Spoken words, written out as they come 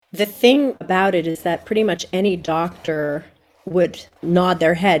The thing about it is that pretty much any doctor would nod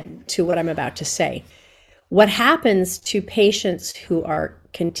their head to what I'm about to say. What happens to patients who are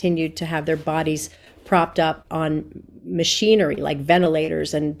continued to have their bodies propped up on machinery like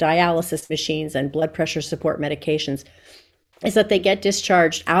ventilators and dialysis machines and blood pressure support medications is that they get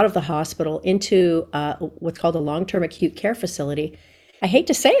discharged out of the hospital into what's called a long-term acute care facility. I hate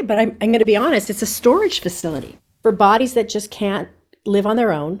to say it, but I'm going to be honest, it's a storage facility for bodies that just can't live on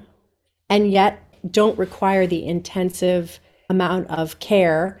their own and yet don't require the intensive amount of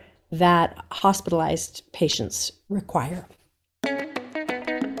care that hospitalized patients require.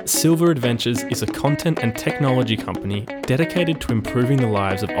 Silver Adventures is a content and technology company dedicated to improving the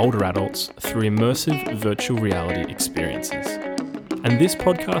lives of older adults through immersive virtual reality experiences. And this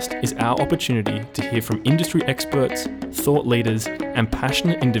podcast is our opportunity to hear from industry experts, thought leaders, and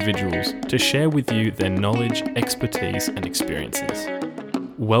passionate individuals to share with you their knowledge, expertise, and experiences.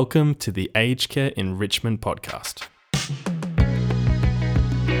 Welcome to the Aged Care Enrichment Podcast.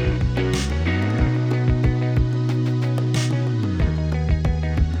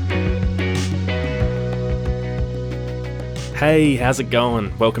 Hey, how's it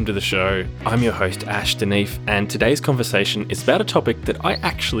going? Welcome to the show. I'm your host, Ash Deneef, and today's conversation is about a topic that I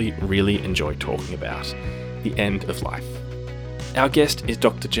actually really enjoy talking about, the end of life. Our guest is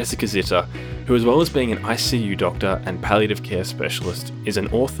Dr. Jessica Zitter, who, as well as being an ICU doctor and palliative care specialist, is an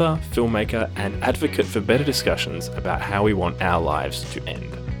author, filmmaker, and advocate for better discussions about how we want our lives to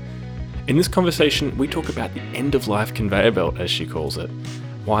end. In this conversation, we talk about the end-of-life conveyor belt, as she calls it,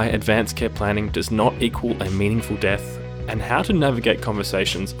 why advanced care planning does not equal a meaningful death, and how to navigate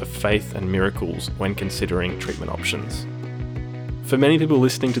conversations of faith and miracles when considering treatment options. For many people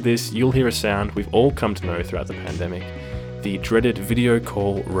listening to this, you'll hear a sound we've all come to know throughout the pandemic, the dreaded video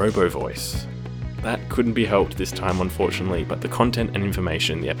call robo-voice. That couldn't be helped this time, unfortunately, but the content and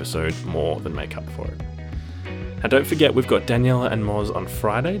information in the episode more than make up for it. Now don't forget, we've got Daniela and Moz on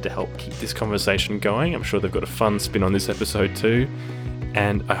Friday to help keep this conversation going. I'm sure they've got a fun spin on this episode too.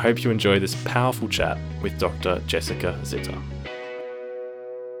 And I hope you enjoy this powerful chat with Dr. Jessica Zitter.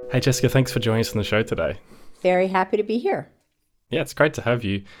 Hey Jessica, thanks for joining us on the show today. Very happy to be here. Yeah, it's great to have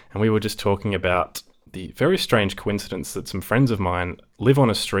you. And we were just talking about the very strange coincidence that some friends of mine live on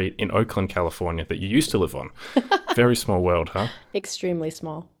a street in Oakland, California that you used to live on. Very small world, huh? Extremely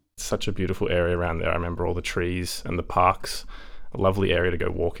small. Such a beautiful area around there. I remember all the trees and the parks. A lovely area to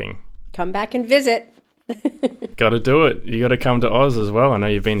go walking. Come back and visit. Got to do it. You got to come to Oz as well. I know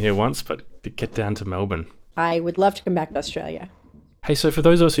you've been here once, but get down to Melbourne. I would love to come back to Australia. Hey, so for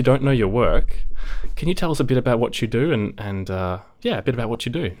those of us who don't know your work, can you tell us a bit about what you do and a bit about what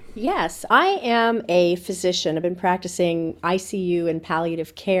you do? Yes, I am a physician. I've been practicing ICU and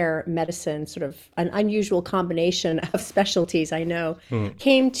palliative care medicine, sort of an unusual combination of specialties, I know.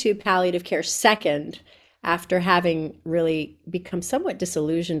 Came to palliative care second after having really become somewhat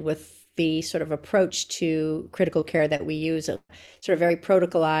disillusioned with the sort of approach to critical care that we use, sort of very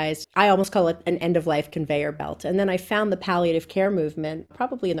protocolized. I almost call it an end-of-life conveyor belt. And then I found the palliative care movement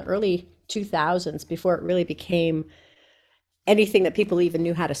probably in the early 2000s before it really became anything that people even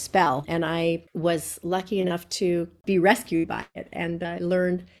knew how to spell. And I was lucky enough to be rescued by it. And I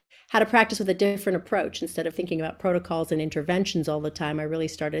learned how to practice with a different approach. Instead of thinking about protocols and interventions all the time, I really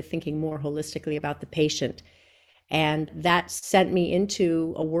started thinking more holistically about the patient. And that sent me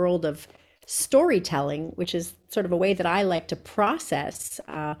into a world of storytelling, which is sort of a way that I like to process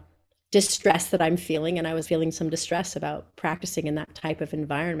distress that I'm feeling. And I was feeling some distress about practicing in that type of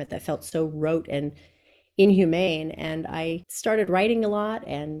environment that felt so rote and inhumane. And I started writing a lot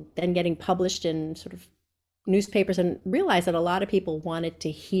and then getting published in sort of newspapers and realized that a lot of people wanted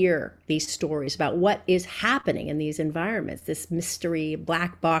to hear these stories about what is happening in these environments, this mystery,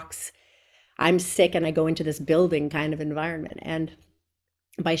 black box, I'm sick and I go into this building kind of environment. And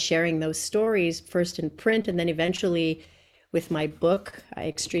by sharing those stories, first in print and then eventually with my book,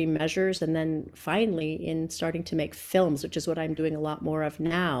 Extreme Measures, and then finally in starting to make films, which is what I'm doing a lot more of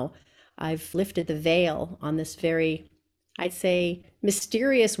now, I've lifted the veil on this very, I'd say,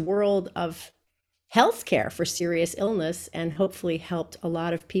 mysterious world of healthcare for serious illness and hopefully helped a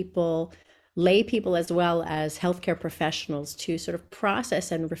lot of people, lay people as well as healthcare professionals, to sort of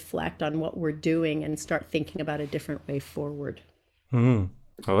process and reflect on what we're doing and start thinking about a different way forward. Oh,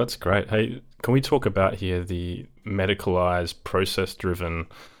 that's great. Hey, can we talk about here the medicalized, process-driven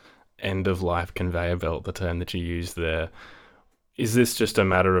end-of-life conveyor belt, the term that you use there? Is this just a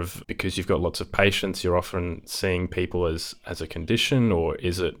matter of because you've got lots of patients, you're often seeing people as a condition, or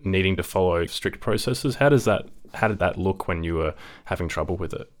is it needing to follow strict processes? How did that look when you were having trouble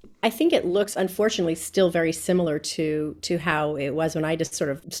with it? I think it looks, unfortunately, still very similar to how it was when I just sort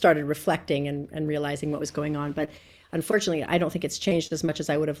of started reflecting and realizing what was going on. But unfortunately, I don't think it's changed as much as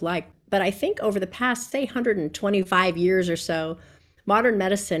I would have liked. But I think over the past, say, 125 years or so, modern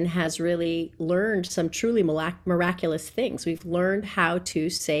medicine has really learned some truly miraculous things. We've learned how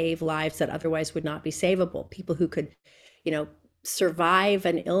to save lives that otherwise would not be savable. People who could, you know, survive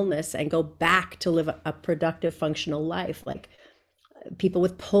an illness and go back to live a productive, functional life, like people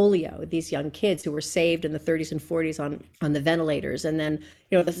with polio, these young kids who were saved in the 30s and 40s on the ventilators, and then,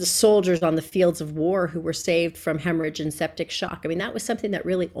 you know, the soldiers on the fields of war who were saved from hemorrhage and septic shock. I mean, that was something that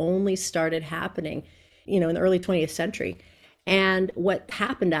really only started happening, you know, in the early 20th century. And what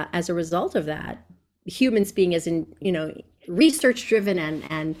happened as a result of that, humans being as in, you know, research driven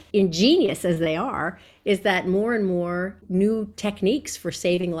and ingenious as they are, is that more and more new techniques for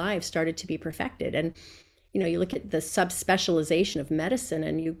saving lives started to be perfected. And you know, you look at the subspecialization of medicine,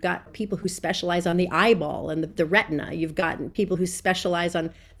 and you've got people who specialize on the eyeball and the retina. You've got people who specialize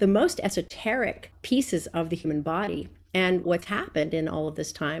on the most esoteric pieces of the human body. And what's happened in all of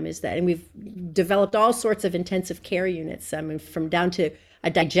this time is that, and we've developed all sorts of intensive care units, I mean, from down to a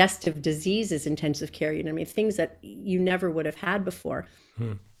digestive diseases intensive care unit. I mean, things that you never would have had before.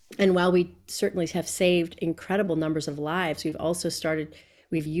 And while we certainly have saved incredible numbers of lives,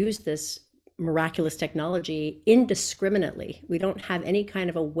 we've used this miraculous technology indiscriminately. We don't have any kind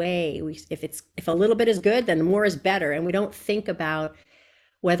of a way. If a little bit is good, then more is better. And we don't think about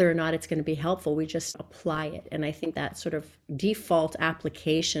whether or not it's going to be helpful. We just apply it. And I think that sort of default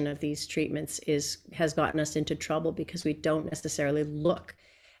application of these treatments has gotten us into trouble, because we don't necessarily look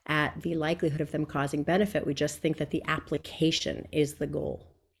at the likelihood of them causing benefit. We just think that the application is the goal.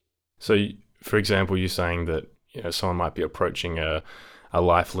 So, for example, you're saying that, you know, someone might be approaching a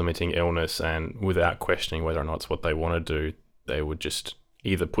life-limiting illness, and without questioning whether or not it's what they want to do, they would just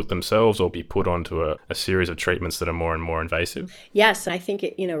either put themselves or be put onto a series of treatments that are more and more invasive? Yes, I think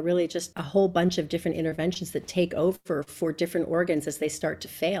it, you know, really just a whole bunch of different interventions that take over for different organs as they start to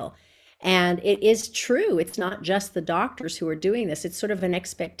fail. And it is true, it's not just the doctors who are doing this. It's sort of an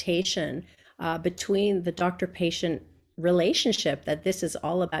expectation between the doctor-patient relationship that this is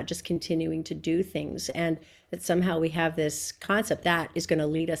all about just continuing to do things, and that somehow we have this concept that is going to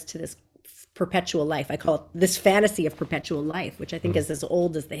lead us to this perpetual life. I call it this fantasy of perpetual life, which I think is as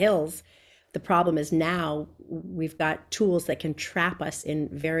old as the hills. The problem is now we've got tools that can trap us in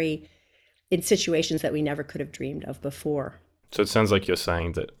situations that we never could have dreamed of before. So it sounds like you're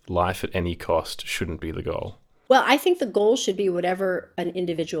saying that life at any cost shouldn't be the goal. Well, I think the goal should be whatever an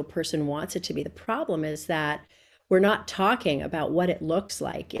individual person wants it to be. The problem is that we're not talking about what it looks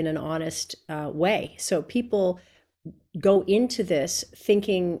like in an honest way. So people go into this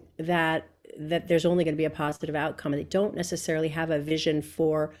thinking that there's only going to be a positive outcome, and they don't necessarily have a vision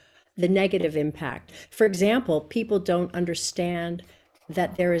for the negative impact. For example, people don't understand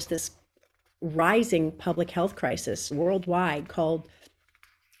that there is this rising public health crisis worldwide called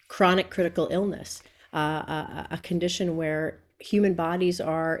chronic critical illness, a condition where human bodies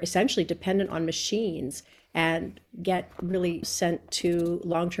are essentially dependent on machines and get really sent to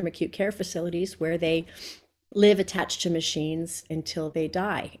long-term acute care facilities where they live attached to machines until they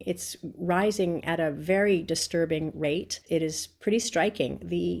die. It's rising at a very disturbing rate. It is pretty striking,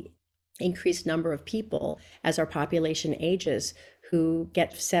 the increased number of people as our population ages who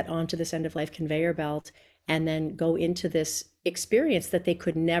get set onto this end-of-life conveyor belt and then go into this experience that they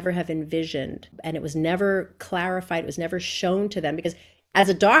could never have envisioned. And it was never clarified, it was never shown to them, because as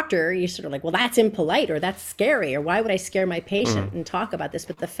a doctor, you're sort of like, well, that's impolite, or that's scary, or why would I scare my patient and talk about this?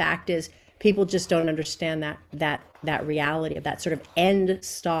 But the fact is, people just don't understand that reality of that sort of end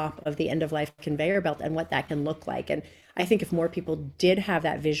stop of the end of life conveyor belt and what that can look like. And I think if more people did have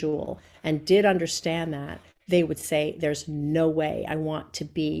that visual and did understand that, they would say, there's no way I want to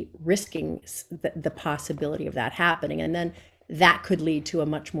be risking the possibility of that happening. And then that could lead to a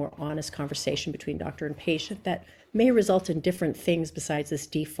much more honest conversation between doctor and patient that may result in different things besides this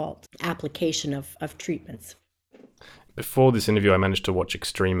default application of treatments. Before this interview, I managed to watch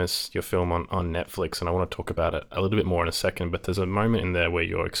Extremis, your film on Netflix, and I want to talk about it a little bit more in a second, but there's a moment in there where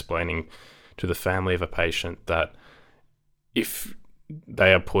you're explaining to the family of a patient that if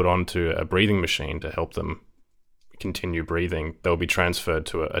they are put onto a breathing machine to help them continue breathing, they'll be transferred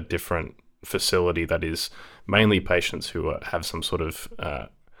to a different facility that is mainly patients who have some sort of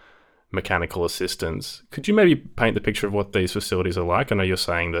mechanical assistance. Could you maybe paint the picture of what these facilities are like? I know you're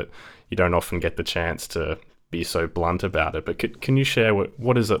saying that you don't often get the chance to be so blunt about it, but can you share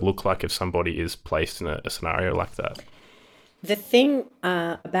what does it look like if somebody is placed in a scenario like that? The thing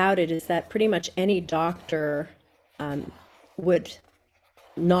about it is that pretty much any doctor would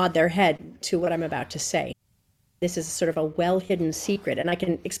nod their head to what I'm about to say. This is sort of a well-hidden secret, and I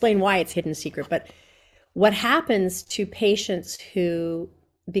can explain why it's hidden secret, but what happens to patients who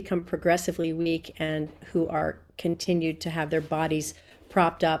become progressively weak and who are continued to have their bodies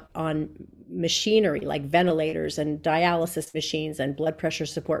propped up on machinery like ventilators and dialysis machines and blood pressure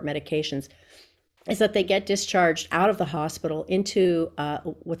support medications is that they get discharged out of the hospital into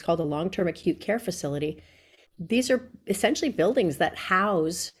what's called a long-term acute care facility. These are essentially buildings that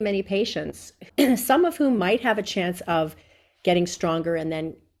house many patients, some of whom might have a chance of getting stronger and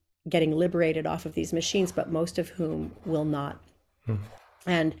then getting liberated off of these machines, but most of whom will not.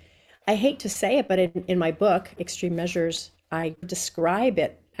 And I hate to say it, but in my book, Extreme Measures, I describe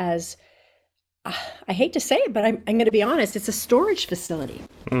it as, I hate to say it, but I'm going to be honest, it's a storage facility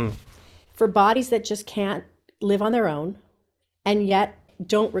for bodies that just can't live on their own and yet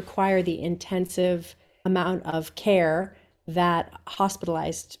don't require the intensive amount of care that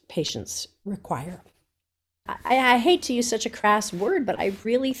hospitalized patients require. I hate to use such a crass word, but I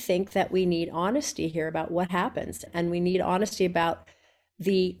really think that we need honesty here about what happens. And we need honesty about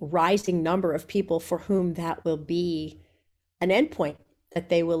the rising number of people for whom that will be an endpoint, that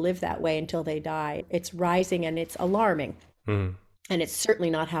they will live that way until they die. It's rising and it's alarming. And it's certainly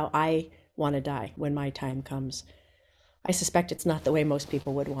not how I want to die when my time comes. I suspect it's not the way most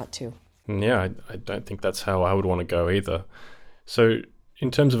people would want to. Yeah, I don't think that's how I would want to go either. So in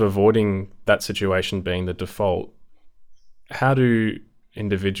terms of avoiding that situation being the default, how do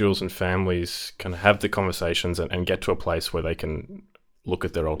individuals and families kind of have the conversations and get to a place where they can look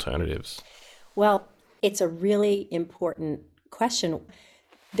at their alternatives? Well, it's a really important question.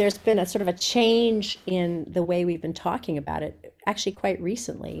 There's been a sort of a change in the way we've been talking about it, actually quite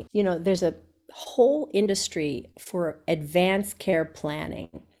recently. You know, there's a whole industry for advanced care planning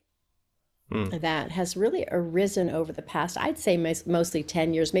that has really arisen over the past, I'd say mostly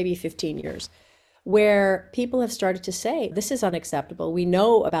 10 years, maybe 15 years, where people have started to say, this is unacceptable. We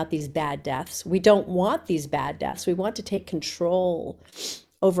know about these bad deaths. We don't want these bad deaths. We want to take control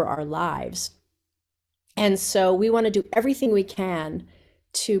over our lives. And so we want to do everything we can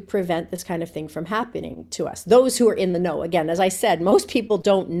to prevent this kind of thing from happening to us. Those who are in the know, again, as I said, most people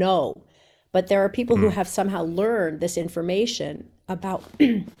don't know, but there are people who have somehow learned this information about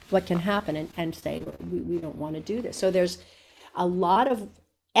what can happen and say, we don't want to do this. So there's a lot of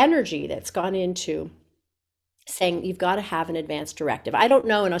energy that's gone into saying you've got to have an advance directive. I don't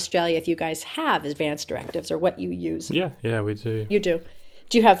know in Australia if you guys have advance directives or what you use. Yeah, we do. You do.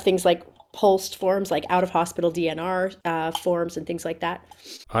 Do you have things like POLST forms, like out-of-hospital DNR forms and things like that?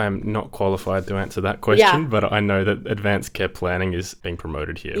 I am not qualified to answer that question, but I know that advanced care planning is being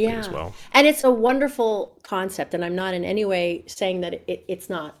promoted here as well. And it's a wonderful concept, and I'm not in any way saying that it's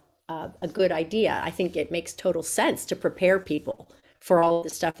not a good idea. I think it makes total sense to prepare people for all of the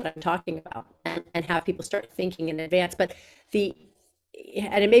stuff that I'm talking about and have people start thinking in advance. But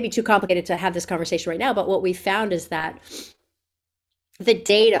and it may be too complicated to have this conversation right now, but what we found is that the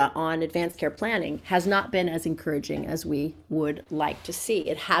data on advanced care planning has not been as encouraging as we would like to see.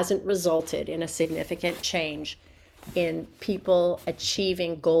 It hasn't resulted in a significant change in people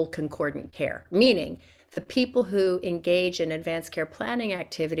achieving goal concordant care, meaning the people who engage in advanced care planning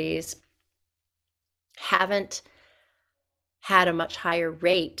activities haven't had a much higher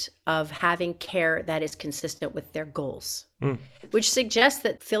rate of having care that is consistent with their goals, which suggests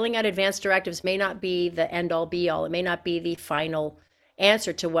that filling out advanced directives may not be the end all be all. It may not be the final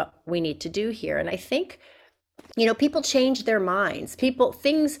answer to what we need to do here. And I think, people change their minds.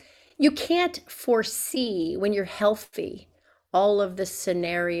 Things you can't foresee when you're healthy, all of the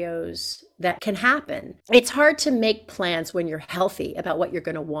scenarios that can happen. It's hard to make plans when you're healthy about what you're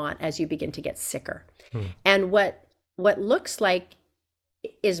going to want as you begin to get sicker. And what looks like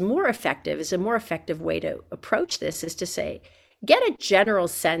is a more effective way to approach this is to say, get a general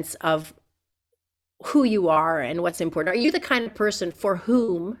sense of who you are and what's important. Are you the kind of person for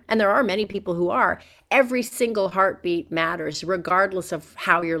whom, and there are many people who are, every single heartbeat matters regardless of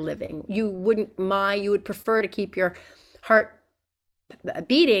how you're living? You would prefer to keep your heart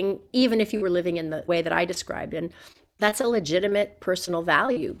beating even if you were living in the way that I described. And that's a legitimate personal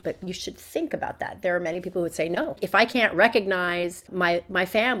value, but you should think about that. There are many people who would say, no, if I can't recognize my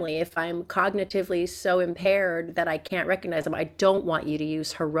family, if I'm cognitively so impaired that I can't recognize them, I don't want you to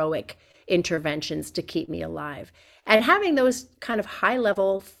use heroic interventions to keep me alive. And having those kind of high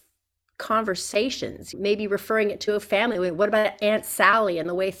level conversations, maybe referring it to a family. What about Aunt Sally and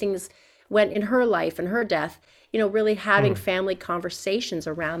the way things went in her life and her death? Really having family conversations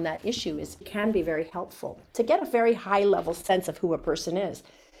around that issue can be very helpful to get a very high level sense of who a person is.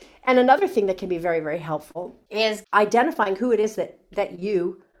 And another thing that can be very, very helpful is identifying who it is that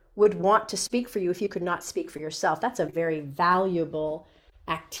you would want to speak for you if you could not speak for yourself. That's a very valuable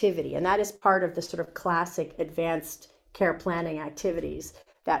activity. And that is part of the sort of classic advanced care planning activities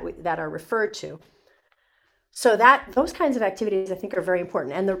that are referred to. So those kinds of activities I think are very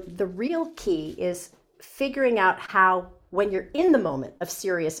important. And the real key is figuring out how, when you're in the moment of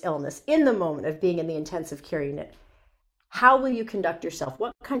serious illness, in the moment of being in the intensive care unit, how will you conduct yourself?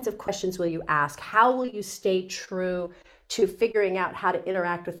 What kinds of questions will you ask? How will you stay true to figuring out how to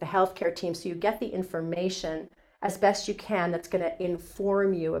interact with the healthcare team so you get the information as best you can that's going to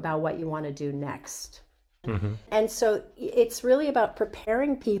inform you about what you want to do next? Mm-hmm. And so it's really about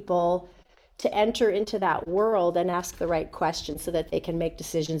preparing people to enter into that world and ask the right questions so that they can make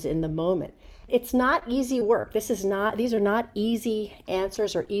decisions in the moment. It's not easy work. These are not easy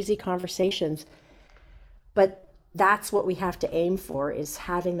answers or easy conversations, but that's what we have to aim for, is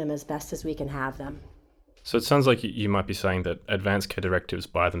having them as best as we can have them. So it sounds like you might be saying that advanced care directives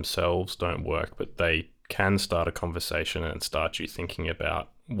by themselves don't work, but they can start a conversation and start you thinking about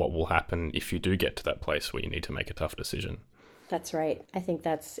what will happen if you do get to that place where you need to make a tough decision. That's right. I think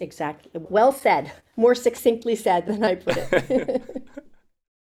that's exactly well said. More succinctly said than I put it.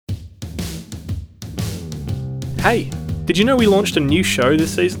 Hey, did you know we launched a new show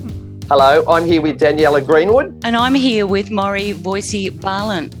this season? Hello, I'm here with Daniela Greenwood. And I'm here with Maury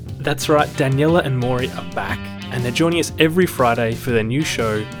Boise-Barlin. That's right, Daniela and Maury are back, and they're joining us every Friday for their new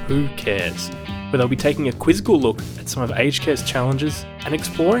show, Who Cares?, where they'll be taking a quizzical look at some of aged care's challenges and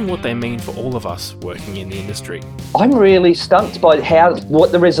exploring what they mean for all of us working in the industry. I'm really stumped by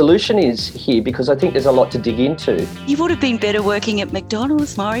what the resolution is here, because I think there's a lot to dig into. You would have been better working at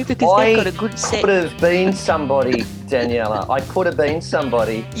McDonald's, Maury, because they've got a good set. I could have been somebody, Daniela. I could have been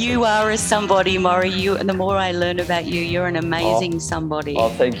somebody. You are a somebody, Maury. And the more I learn about you, you're an amazing somebody. Oh,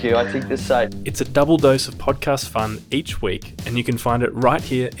 thank you. I think the same. It's a double dose of podcast fun each week, and you can find it right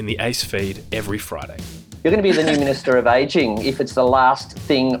here in the ACE feed every Friday. You're going to be the new Minister of Ageing if it's the last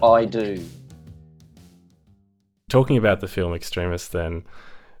thing I do. Talking about the film Extremis then,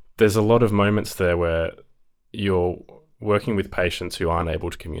 there's a lot of moments there where you're working with patients who aren't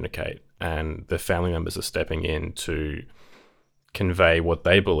able to communicate, and the family members are stepping in to convey what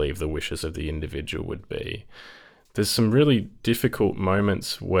they believe the wishes of the individual would be. There's some really difficult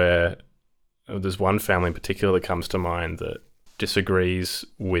moments where there's one family in particular that comes to mind that disagrees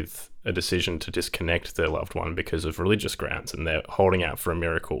with a decision to disconnect their loved one because of religious grounds, and they're holding out for a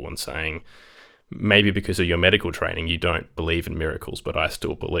miracle and saying, maybe because of your medical training you don't believe in miracles, but I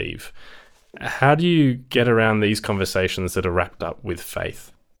still believe. How do you get around these conversations that are wrapped up with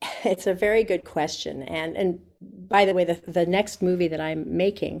faith? It's a very good question. And by the way, the next movie that I'm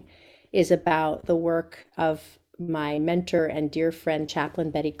making is about the work of my mentor and dear friend,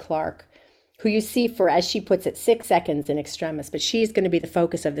 Chaplain Betty Clark, who you see for, as she puts it, 6 seconds in Extremis, but she's going to be the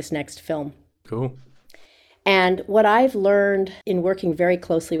focus of this next film. Cool. And what I've learned in working very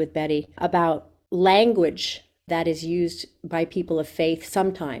closely with Betty about language that is used by people of faith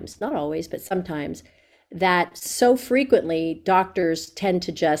sometimes, not always, but sometimes, that so frequently doctors tend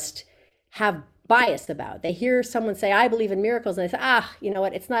to just have bias about. They hear someone say, I believe in miracles, and they say, you know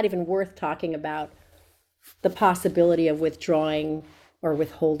what, it's not even worth talking about the possibility of withdrawing or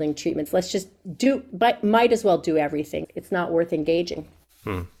withholding treatments. Let's just might as well do everything. It's not worth engaging.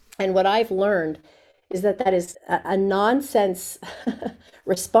 And what I've learned is that is a nonsense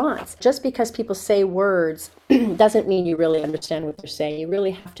response. Just because people say words doesn't mean you really understand what they're saying. You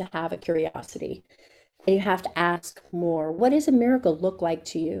really have to have a curiosity. And you have to ask more. What does a miracle look like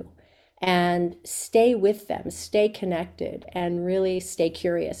to you? And stay with them, stay connected, and really stay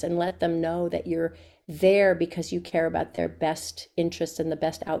curious, and let them know that you're there because you care about their best interest and the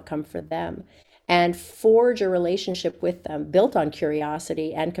best outcome for them. And forge a relationship with them built on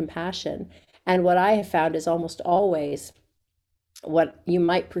curiosity and compassion. And what I have found is almost always what you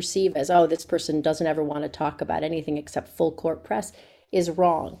might perceive as, this person doesn't ever want to talk about anything except full court press, is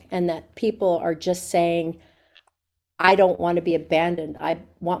wrong. And that people are just saying, I don't want to be abandoned.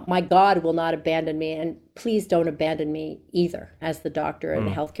 My God will not abandon me, and please don't abandon me either as the doctor and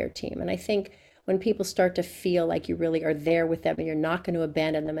the healthcare team. And I think when people start to feel like you really are there with them and you're not going to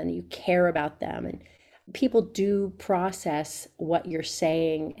abandon them and you care about them, and people do process what you're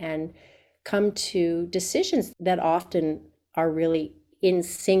saying and come to decisions that often are really in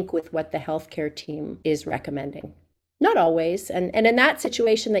sync with what the healthcare team is recommending. Not always. And in that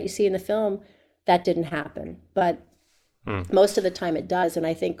situation that you see in the film, that didn't happen. But most of the time it does. And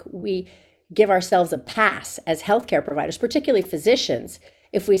I think we give ourselves a pass as healthcare providers, particularly physicians,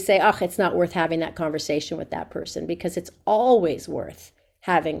 if we say, it's not worth having that conversation with that person, because it's always worth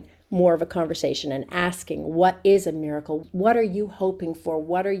having more of a conversation and asking, what is a miracle? What are you hoping for?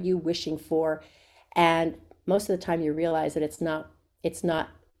 What are you wishing for? And most of the time you realize that it's not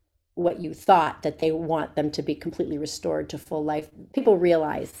what you thought, that they want them to be completely restored to full life. People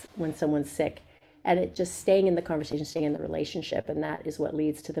realize when someone's sick, and it just staying in the conversation, staying in the relationship, and that is what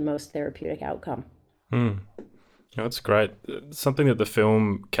leads to the most therapeutic outcome. Yeah, that's great. Something that the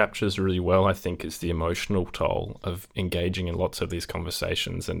film captures really well, I think, is the emotional toll of engaging in lots of these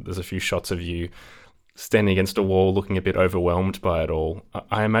conversations. And there's a few shots of you standing against a wall, looking a bit overwhelmed by it all.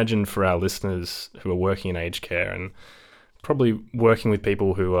 I imagine for our listeners who are working in aged care and probably working with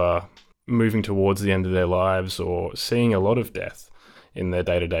people who are moving towards the end of their lives or seeing a lot of death in their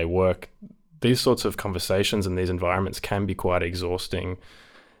day-to-day work, these sorts of conversations and these environments can be quite exhausting.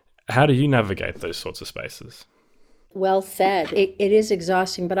 How do you navigate those sorts of spaces? Well said. It is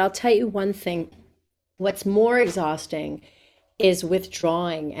exhausting, but I'll tell you one thing. What's more exhausting is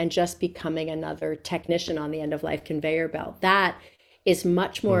withdrawing and just becoming another technician on the end of life conveyor belt. That is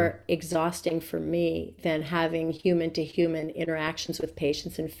much more exhausting for me than having human to human interactions with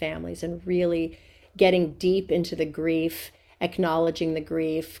patients and families and really getting deep into the grief, acknowledging the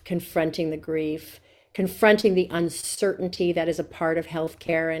grief, confronting the uncertainty that is a part of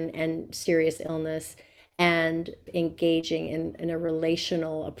healthcare and serious illness, and engaging in a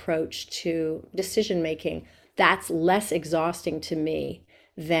relational approach to decision making. That's less exhausting to me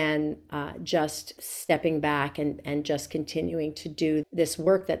than just stepping back and just continuing to do this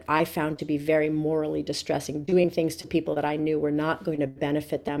work that I found to be very morally distressing, doing things to people that I knew were not going to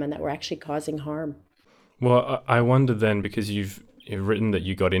benefit them and that were actually causing harm. Well, I wonder then, because you've written that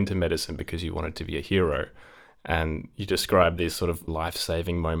you got into medicine because you wanted to be a hero, and you described these sort of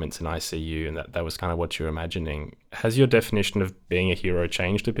life-saving moments in ICU, and that was kind of what you're imagining. Has your definition of being a hero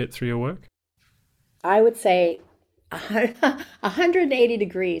changed a bit through your work? I would say 180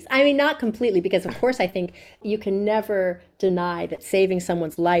 degrees. I mean, not completely, because of course I think you can never deny that saving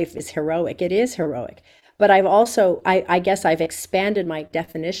someone's life is heroic. It is heroic. But I've also, I guess I've expanded my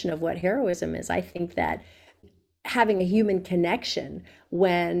definition of what heroism is. I think that having a human connection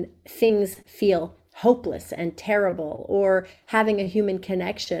when things feel hopeless and terrible, or having a human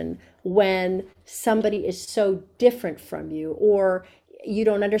connection when somebody is so different from you, or you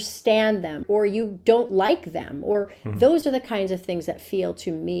don't understand them, or you don't like them, or those are the kinds of things that feel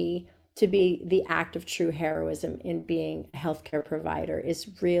to me to be the act of true heroism in being a healthcare provider, is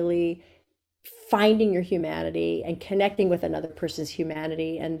really finding your humanity and connecting with another person's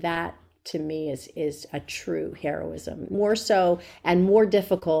humanity. And that to me is a true heroism, more so and more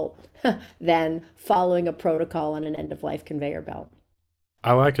difficult than following a protocol on an end of life conveyor belt.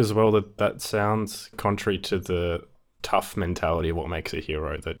 I like as well that sounds contrary to the tough mentality of what makes a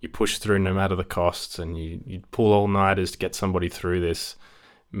hero, that you push through no matter the costs and you pull all-nighters to get somebody through this.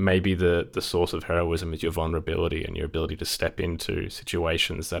 Maybe the source of heroism is your vulnerability and your ability to step into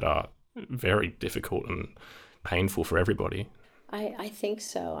situations that are very difficult and painful for everybody. I think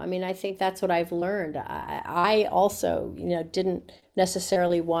so. I mean, I think that's what I've learned. I also, didn't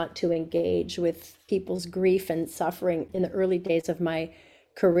necessarily want to engage with people's grief and suffering in the early days of my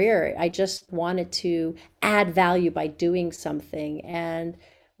career. I just wanted to add value by doing something. And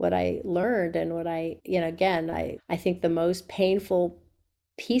what I learned and what I think the most painful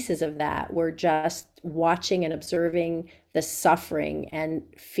pieces of that were just watching and observing the suffering and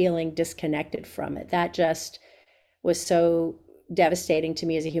feeling disconnected from it. That just was so devastating to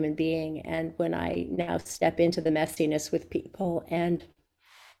me as a human being. And when I now step into the messiness with people and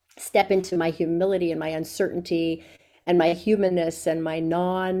step into my humility and my uncertainty and my humanness and my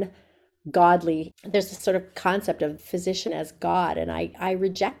non-godly, there's this sort of concept of physician as God, and I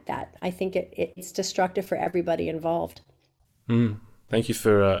reject that. I think it's destructive for everybody involved. Thank you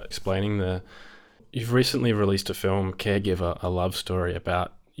for explaining You've recently released a film, Caregiver, a love story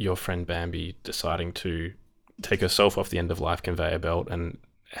about your friend Bambi deciding to take herself off the end of life conveyor belt, and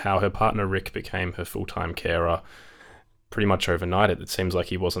how her partner Rick became her full-time carer pretty much overnight. It seems like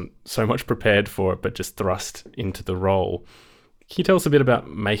he wasn't so much prepared for it, but just thrust into the role. Can you tell us a bit about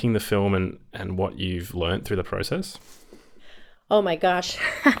making the film and what you've learned through the process? Oh my gosh,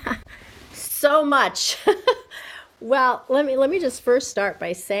 so much. Well, let me just first start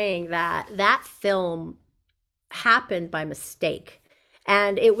by saying that film happened by mistake.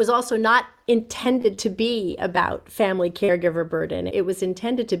 And it was also not intended to be about family caregiver burden. It was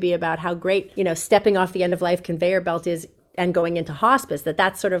intended to be about how great, stepping off the end of life conveyor belt is and going into hospice.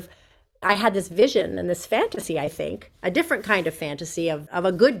 That's sort of, I had this vision and this fantasy, I think, a different kind of fantasy of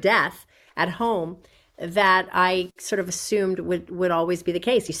a good death at home that I sort of assumed would always be the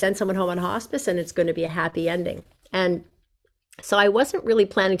case. You send someone home on hospice and it's going to be a happy ending. And So I wasn't really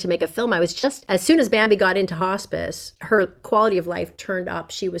planning to make a film. I was just, as soon as Bambi got into hospice, her quality of life turned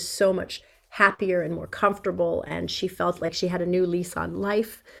up. She was so much happier and more comfortable, and she felt like she had a new lease on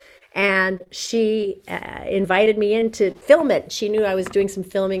life. And she invited me in to film it. She knew I was doing some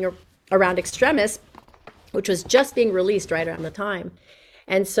filming around Extremis, which was just being released right around the time.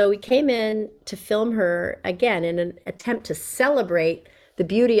 And so we came in to film her again in an attempt to celebrate the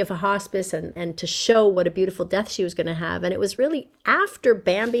beauty of a hospice and to show what a beautiful death she was going to have. And it was really after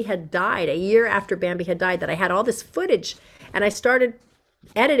Bambi had died, a year after Bambi had died, that I had all this footage, and I started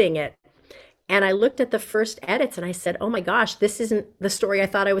editing it. And I looked at the first edits and I said, oh my gosh, this isn't the story I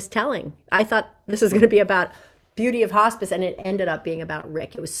thought I was telling. I thought this was going to be about beauty of hospice, and it ended up being about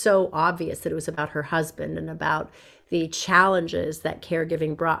Rick. It was so obvious that it was about her husband and about the challenges that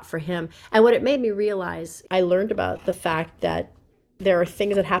caregiving brought for him. And what it made me realize, I learned about the fact that there are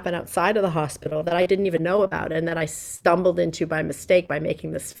things that happen outside of the hospital that I didn't even know about and that I stumbled into by mistake by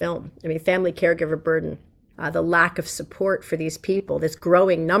making this film. I mean, family caregiver burden, the lack of support for these people, this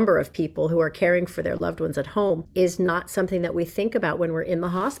growing number of people who are caring for their loved ones at home, is not something that we think about when we're in the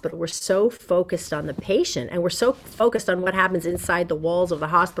hospital. We're so focused on the patient and we're so focused on what happens inside the walls of the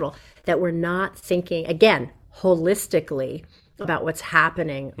hospital that we're not thinking, again, holistically about what's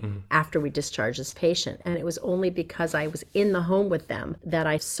happening after we discharge this patient. And it was only because I was in the home with them that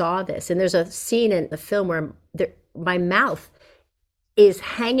I saw this. And there's a scene in the film where my mouth is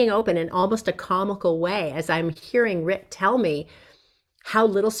hanging open in almost a comical way as I'm hearing Rick tell me how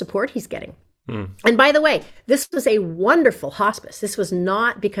little support he's getting. And by the way, this was a wonderful hospice. This was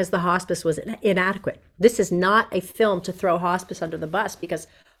not because the hospice was inadequate. This is not a film to throw hospice under the bus, because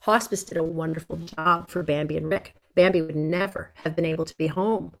hospice did a wonderful job for Bambi and Rick. Bambi would never have been able to be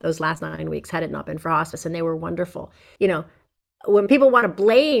home those last 9 weeks had it not been for hospice, and they were wonderful. You know, when people want to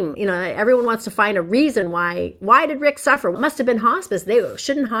blame, you know, everyone wants to find a reason why did Rick suffer? It must have been hospice.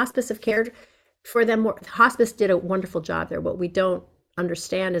 Shouldn't hospice have cared for them more? Hospice did a wonderful job there. What we don't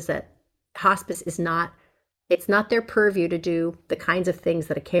understand is that hospice is not, it's not their purview to do the kinds of things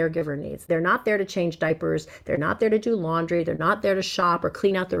that a caregiver needs. They're not there to change diapers. They're not there to do laundry. They're not there to shop or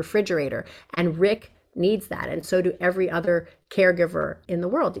clean out the refrigerator. And Rick needs that. And so do every other caregiver in the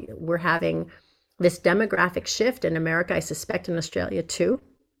world. We're having this demographic shift in America, I suspect in Australia too,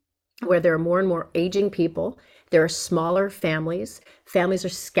 where there are more and more aging people. There are smaller families. Families are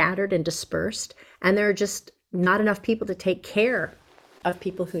scattered and dispersed. And there are just not enough people to take care of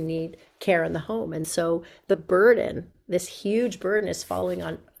people who need care in the home. And so the burden, this huge burden, is falling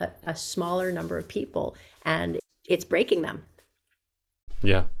on a smaller number of people, and it's breaking them.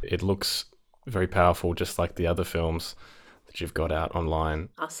 Yeah, it looks very powerful, just like the other films that you've got out online.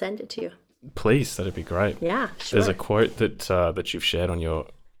 I'll send it to you. Please, that'd be great. Yeah, sure. There's a quote that you've shared on your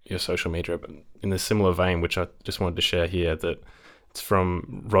social media in a similar vein, which I just wanted to share here, that it's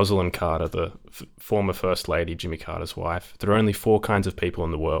from Rosalind Carter, the former First Lady, Jimmy Carter's wife. There are only 4 kinds of people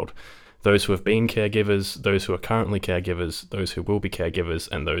in the world: those who have been caregivers, those who are currently caregivers, those who will be caregivers,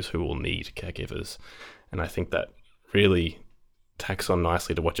 and those who will need caregivers. And I think that really tacks on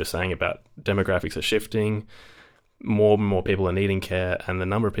nicely to what you're saying about demographics are shifting, more and more people are needing care, and the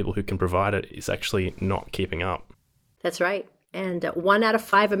number of people who can provide it is actually not keeping up. That's right. And 1 out of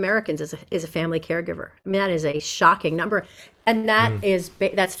 5 Americans is a family caregiver. I mean, that is a shocking number. And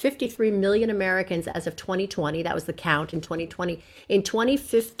that's 53 million Americans as of 2020. That was the count in 2020. In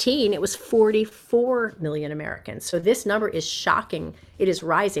 2015, it was 44 million Americans. So this number is shocking. It is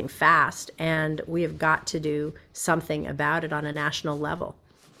rising fast, and we have got to do something about it on a national level.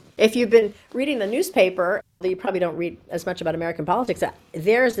 If you've been reading the newspaper, you probably don't read as much about American politics.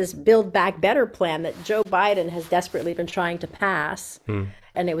 There's this Build Back Better plan that Joe Biden has desperately been trying to pass.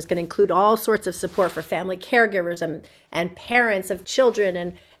 And it was going to include all sorts of support for family caregivers and parents of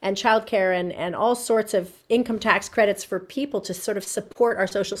children and childcare and all sorts of income tax credits for people to sort of support our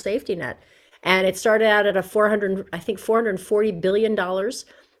social safety net. And it started out at $440 billion.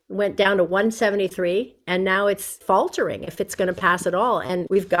 Went down to 173, and now it's faltering if it's going to pass at all. And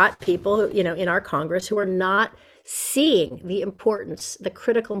we've got people who, in our Congress who are not seeing the importance, the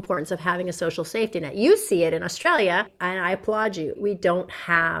critical importance of having a social safety net. You see it in Australia, and I applaud you. We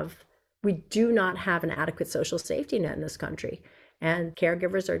do not have an adequate social safety net in this country. And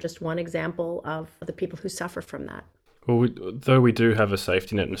caregivers are just one example of the people who suffer from that. Well, though we do have a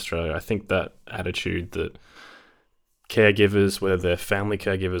safety net in Australia, I think that attitude that caregivers, whether they're family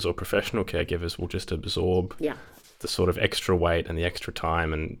caregivers or professional caregivers, will just absorb the sort of extra weight and the extra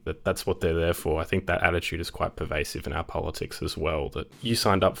time, and that's what they're there for. I think that attitude is quite pervasive in our politics as well, that you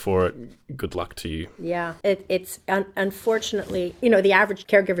signed up for it, good luck to you. Yeah, it's unfortunately, the average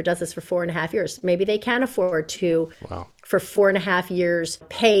caregiver does this for 4.5 years. Maybe they can afford to, for 4.5 years,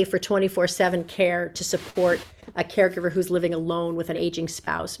 pay for 24/7 care to support a caregiver who's living alone with an aging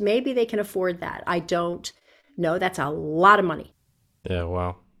spouse. Maybe they can afford that. I don't know. That's a lot of money. Yeah,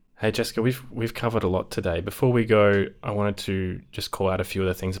 wow. Hey, Jessica, we've covered a lot today. Before we go, I wanted to just call out a few of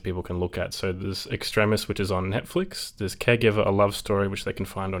the things that people can look at. So there's Extremis, which is on Netflix. There's Caregiver, A Love Story, which they can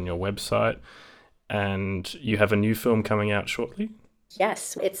find on your website. And you have a new film coming out shortly?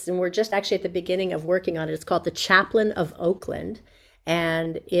 Yes, and we're just actually at the beginning of working on it. It's called The Chaplain of Oakland,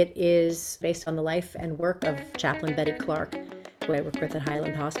 and it is based on the life and work of Chaplain Betty Clark, who I work with at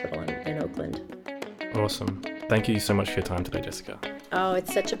Highland Hospital in Oakland. Awesome. Thank you so much for your time today, Jessica. Oh,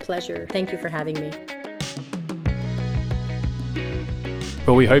 it's such a pleasure. Thank you for having me.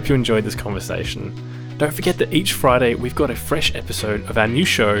 Well, we hope you enjoyed this conversation. Don't forget that each Friday we've got a fresh episode of our new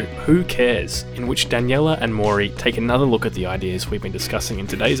show, Who Cares?, in which Daniela and Maury take another look at the ideas we've been discussing in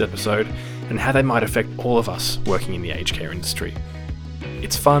today's episode and how they might affect all of us working in the aged care industry.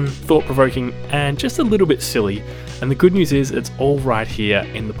 It's fun, thought-provoking, and just a little bit silly, and the good news is it's all right here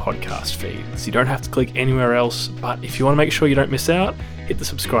in the podcast feed, so you don't have to click anywhere else, but if you want to make sure you don't miss out, hit the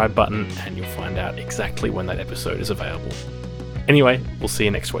subscribe button and you'll find out exactly when that episode is available. Anyway, we'll see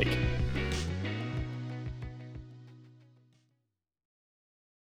you next week.